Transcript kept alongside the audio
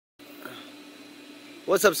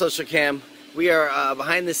What's up, Social Cam? We are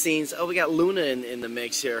behind the scenes. Oh, we got Luna in the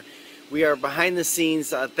mix here. We are behind the scenes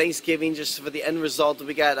Thanksgiving, just for the end result.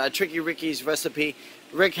 We got Tricky Ricky's recipe.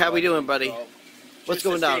 Rick, how we doing, buddy? What's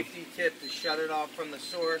going down? Just a safety tip to shut it off from the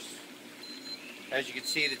source. As you can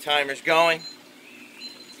see, the timer's going.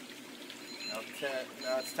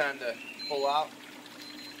 Now it's time to pull out.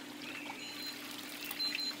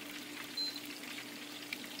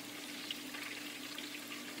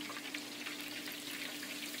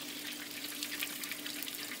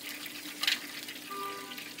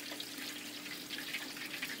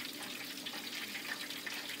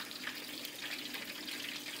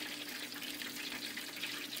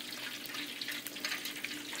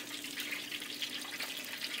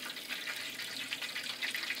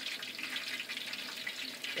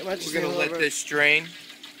 We're going to let this drain.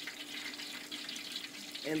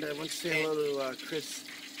 And I want you to say hello to Chris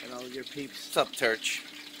and all of your peeps. What's up, Turch?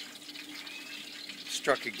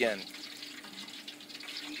 Struck again.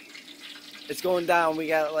 It's going down. We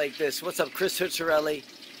got it like this. What's up, Chris Hutcherelli,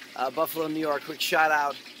 Buffalo, New York. Quick shout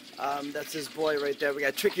out. That's his boy right there. We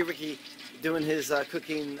got Tricky Ricky doing his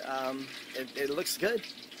cooking. It looks good.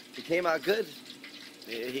 He came out good.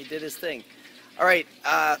 He did his thing. All right.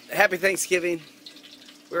 Happy Thanksgiving.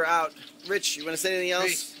 We're out. Rich, you want to say anything else?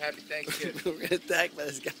 Peace. Happy Thanksgiving. We're getting attacked by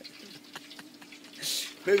this guy.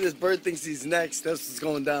 Maybe this bird thinks he's next. That's what's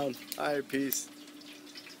going down. All right, peace.